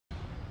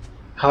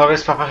Hello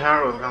guys, Papa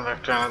here. Welcome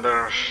back to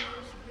another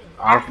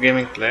ARUF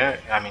gaming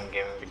gaming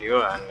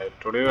video, and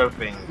today we are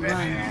playing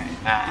Vayne,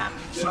 and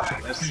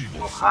let's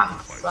go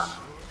hunt some.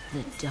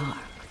 The dark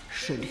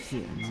should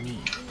fear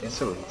me.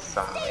 This will be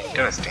some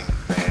interesting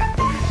play.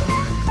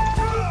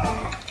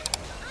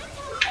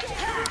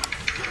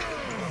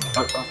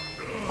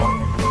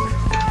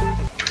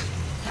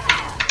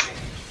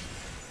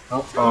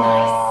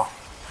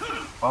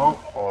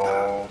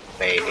 Oh,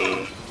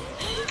 baby.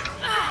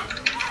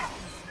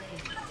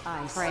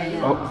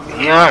 Oh,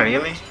 yeah,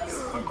 really?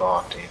 I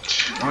got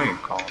it. Oh, you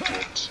got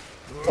it.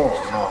 Oh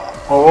no.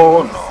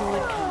 Oh no.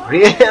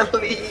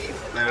 Really?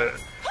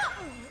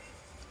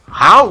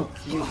 How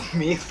you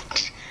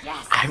missed?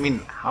 I mean,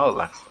 how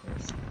Lux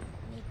missed?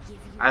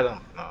 I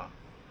don't know.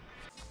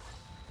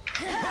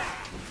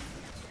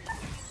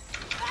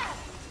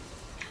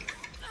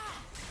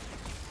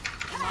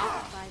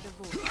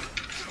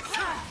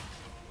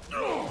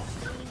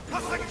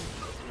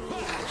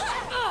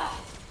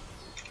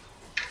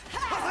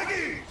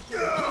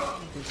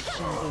 The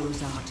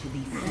shadows are to be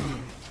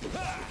feared.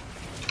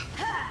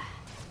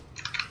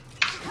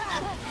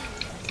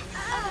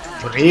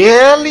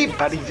 Really?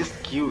 But he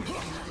just killed.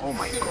 Oh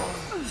my god.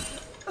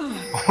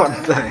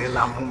 What the hell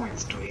Amu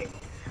is doing?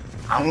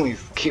 Amu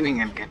is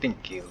killing and getting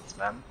kills,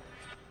 man.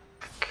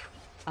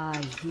 I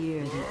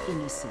hear the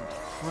innocent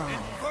cry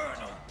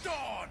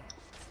out.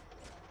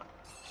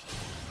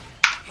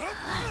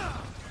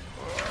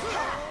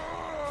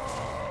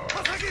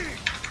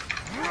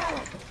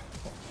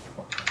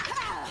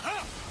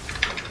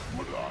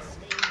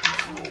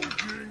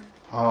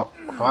 Oh,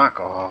 fuck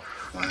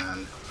off,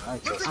 man. I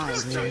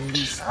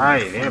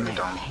really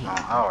don't know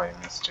how I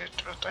missed it,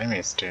 but I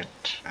missed it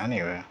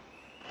anyway.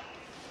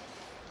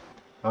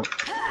 Oh.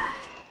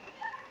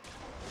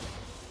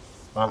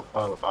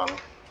 Well.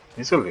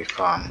 This will be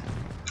fun.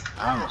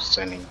 I'm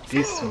saying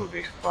this will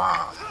be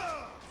fun.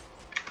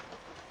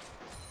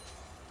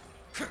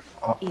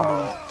 In the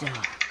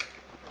dark,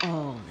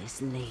 all is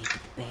laid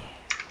bare.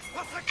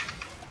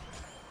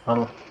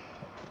 Well.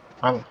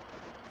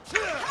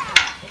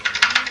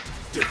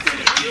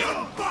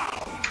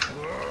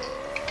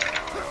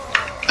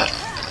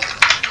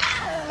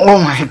 Oh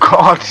my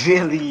god,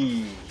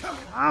 really?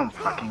 I'm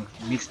fucking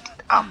messed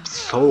up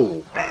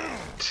so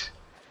bad.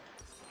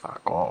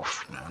 Fuck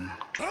off, man.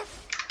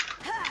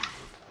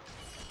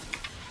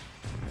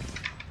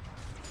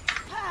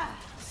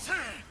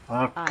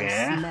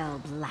 Okay. I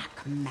smell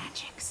black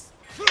magics.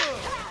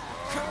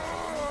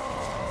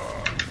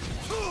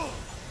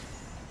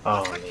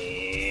 Oh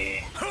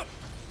yeah.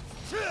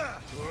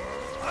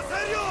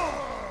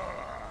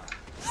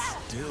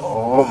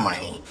 Oh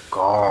my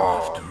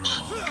god.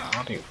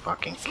 Are you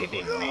fucking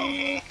kidding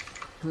me?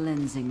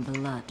 Cleansing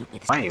blood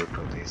with Why you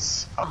do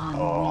this?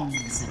 on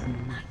wings of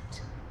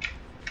night.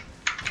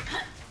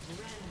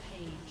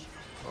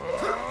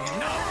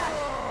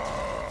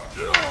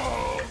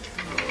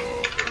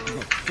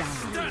 The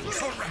die is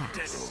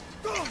cast.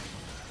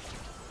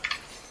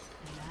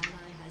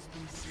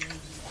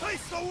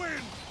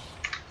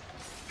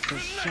 The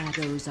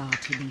shadows are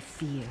to be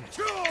feared.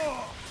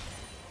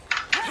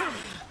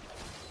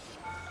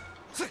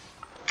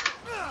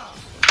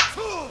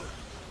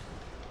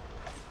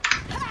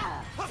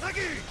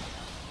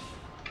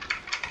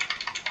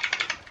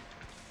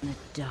 In the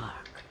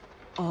dark,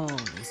 all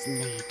is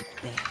laid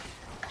bare.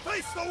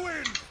 Face the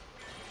wind!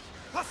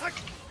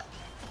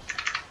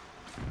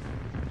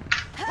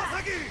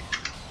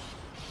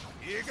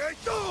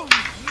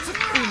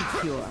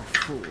 Impure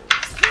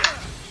fools.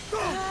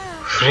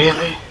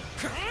 Really?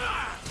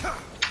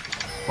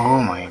 Oh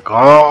my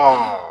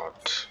god.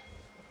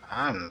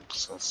 I'm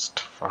just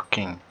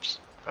fucking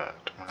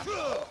bad, man.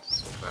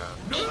 So bad.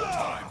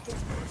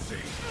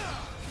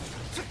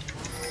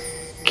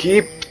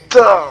 Keep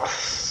the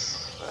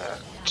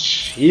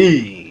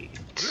cheat.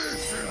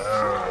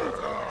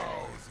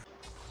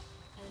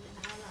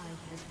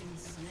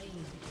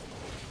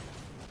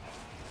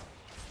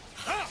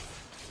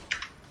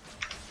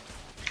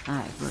 I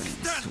bring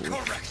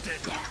swift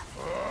death.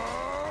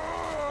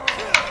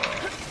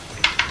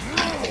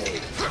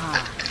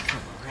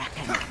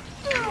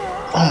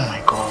 Oh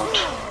my god.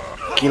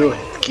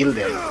 Kill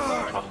them.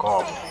 Fuck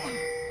off.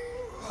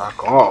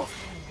 Fuck off,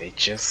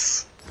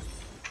 bitches.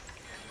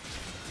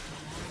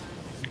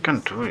 You can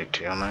do it,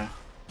 you know.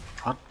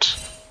 What?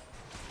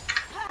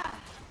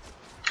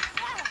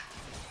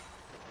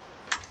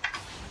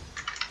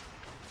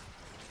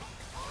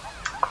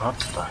 What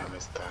the hell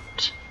is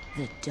that?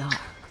 The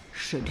dark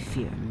should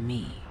fear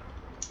me.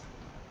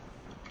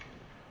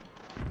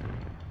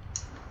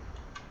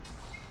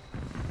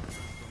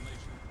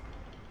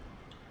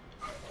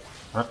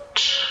 What?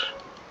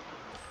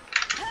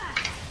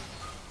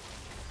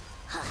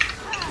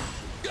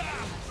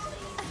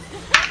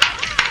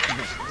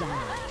 The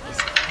die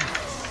is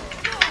cast.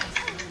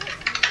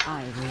 I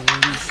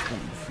release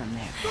them from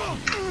their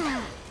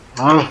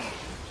pain.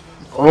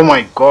 Oh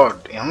my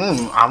god,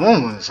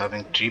 Aavon is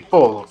having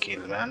triple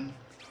kill, man.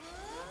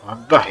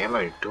 What the hell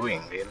are you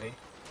doing, really?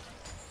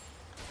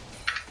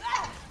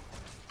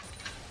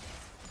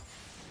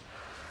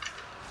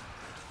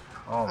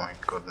 Oh my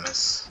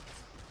goodness.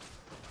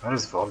 Where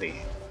is Volley?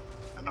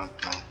 I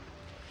don't know.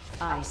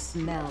 I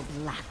smell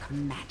black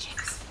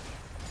magics.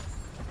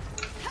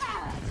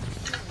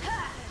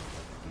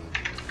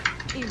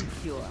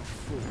 Impure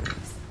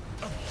fools.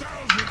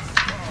 1,000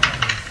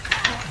 stars.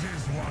 What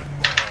is one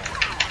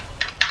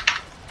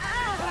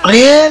more?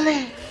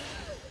 Really?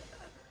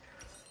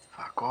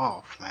 Fuck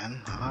off,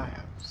 man. I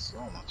have so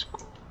much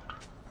gold.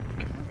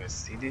 Can you guys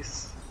see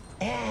this?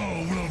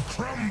 All will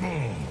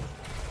crumble.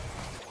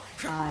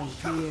 I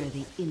hear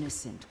the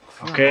innocent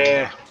cry.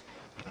 Okay.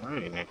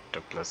 We need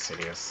to play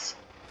serious.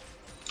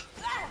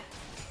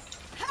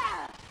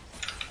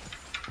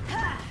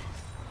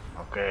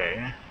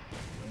 Okay.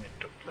 We need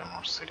to play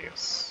more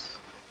serious.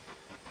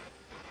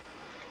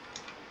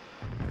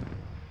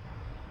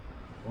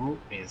 Who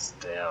is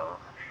there?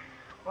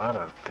 Where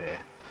are they?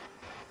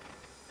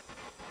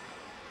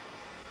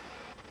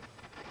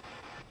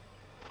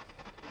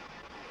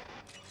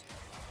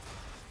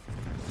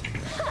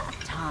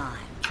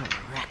 Time for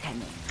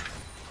reckoning.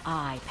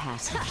 I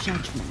pass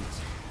judgment.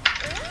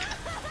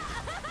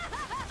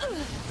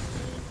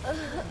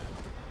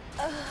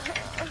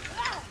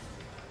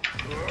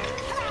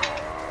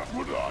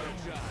 Would I?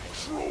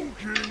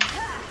 Stroking.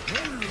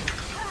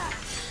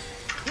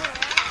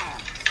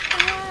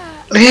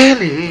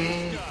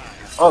 Really?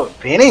 Oh,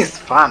 Vayne is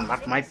fun,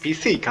 but my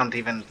PC can't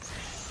even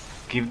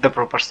give the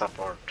proper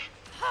support.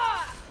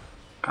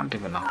 Can't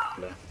even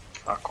outplay.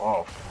 Fuck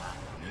off.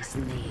 This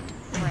need.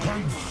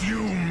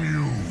 Consume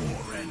you.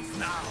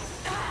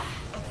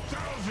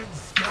 1,000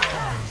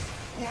 stars.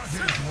 What is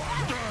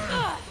one day?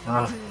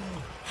 Oh,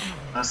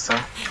 that's so.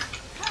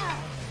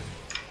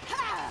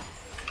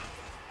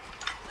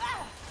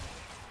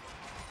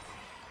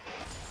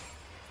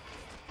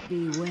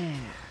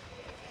 Beware.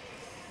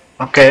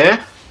 Okay,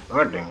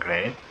 we're doing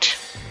great.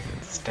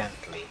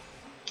 Instantly.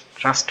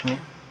 Trust me.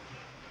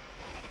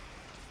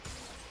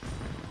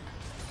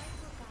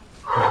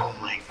 Oh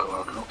my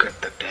god, look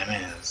at the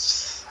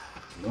damage.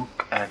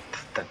 Look at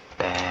the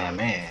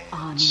damage.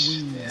 On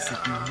wings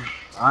of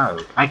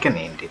night. I can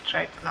end it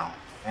right now.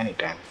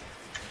 Anytime.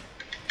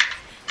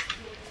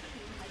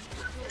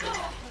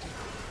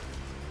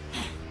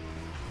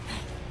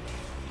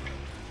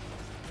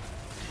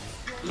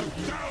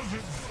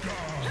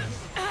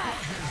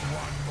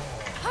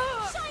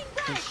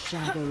 The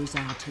shadows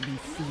are to be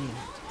feared.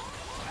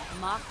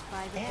 Mocked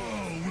by the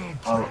day.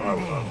 Oh.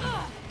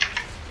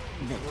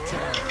 The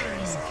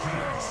dark is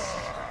close.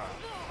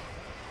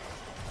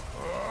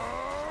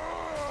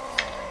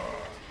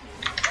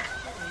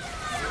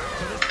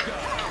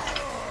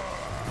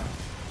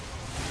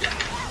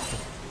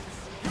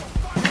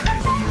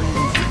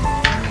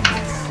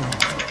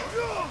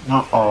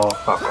 Oh,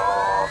 fuck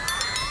off.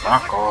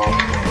 Fuck off.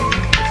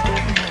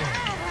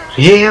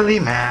 Really,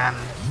 man? What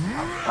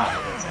the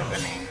hell is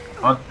happening?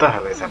 What the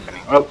hell is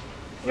happening? Well,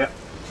 yeah.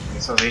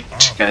 This was it,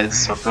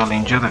 guys. Hope you all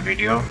enjoy the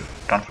video.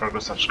 Don't forget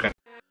to subscribe.